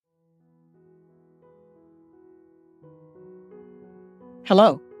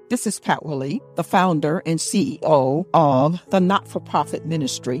Hello, this is Pat Willie, the founder and CEO of the not-for-profit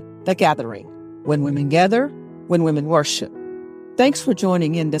ministry, The Gathering. When women gather, when women worship. Thanks for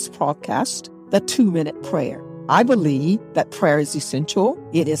joining in this podcast, The 2-Minute Prayer. I believe that prayer is essential,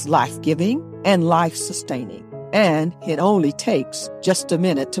 it is life-giving and life-sustaining, and it only takes just a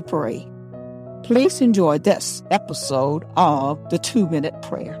minute to pray. Please enjoy this episode of The 2-Minute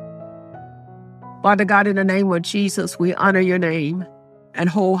Prayer. Father God, in the name of Jesus, we honor your name and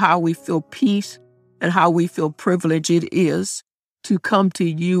how we feel peace and how we feel privilege it is to come to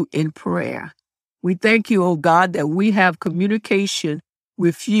you in prayer. We thank you, oh God, that we have communication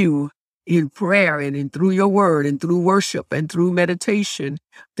with you in prayer and through your word and through worship and through meditation,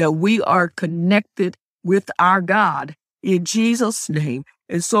 that we are connected with our God in Jesus' name.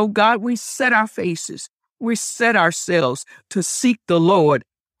 And so, God, we set our faces, we set ourselves to seek the Lord.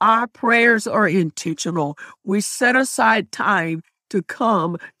 Our prayers are intentional. We set aside time to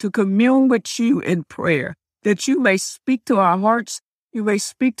come to commune with you in prayer, that you may speak to our hearts, you may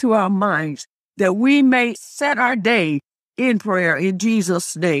speak to our minds, that we may set our day in prayer in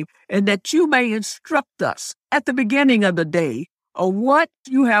Jesus' name, and that you may instruct us at the beginning of the day on what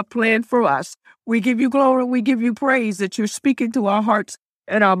you have planned for us. We give you glory, we give you praise that you're speaking to our hearts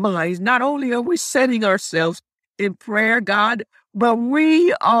and our minds. Not only are we setting ourselves in prayer, God, but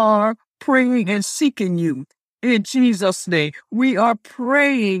we are praying and seeking you in Jesus' name. We are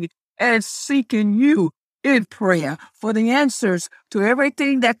praying and seeking you in prayer for the answers to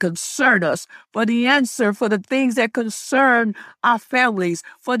everything that concerns us, for the answer for the things that concern our families,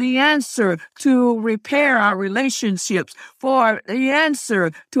 for the answer to repair our relationships, for the answer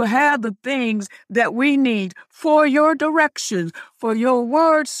to have the things that we need, for your directions. For your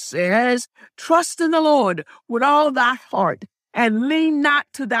word says, trust in the Lord with all thy heart and lean not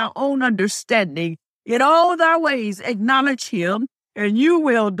to thy own understanding. In all thy ways acknowledge him, and you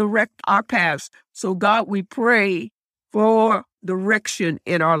will direct our paths. So, God, we pray for direction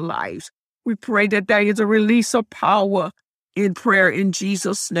in our lives. We pray that there is a release of power in prayer in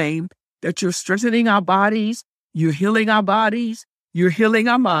Jesus' name, that you're strengthening our bodies, you're healing our bodies, you're healing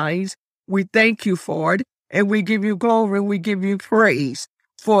our minds. We thank you for it, and we give you glory, we give you praise.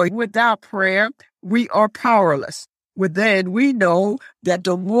 For without prayer, we are powerless. With that, we know that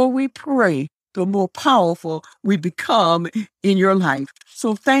the more we pray, the more powerful we become in your life.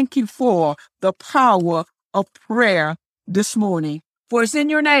 So thank you for the power of prayer this morning. For it's in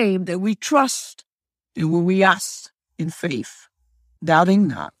your name that we trust, and when we ask in faith, doubting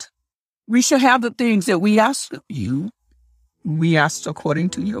not, we shall have the things that we ask of you. We ask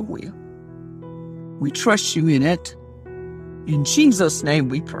according to your will. We trust you in it. In Jesus' name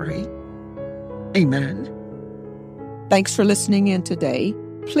we pray. Amen. Thanks for listening in today.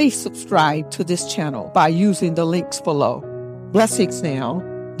 Please subscribe to this channel by using the links below. Blessings now.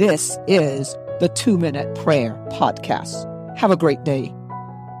 This is the 2-Minute Prayer Podcast. Have a great day.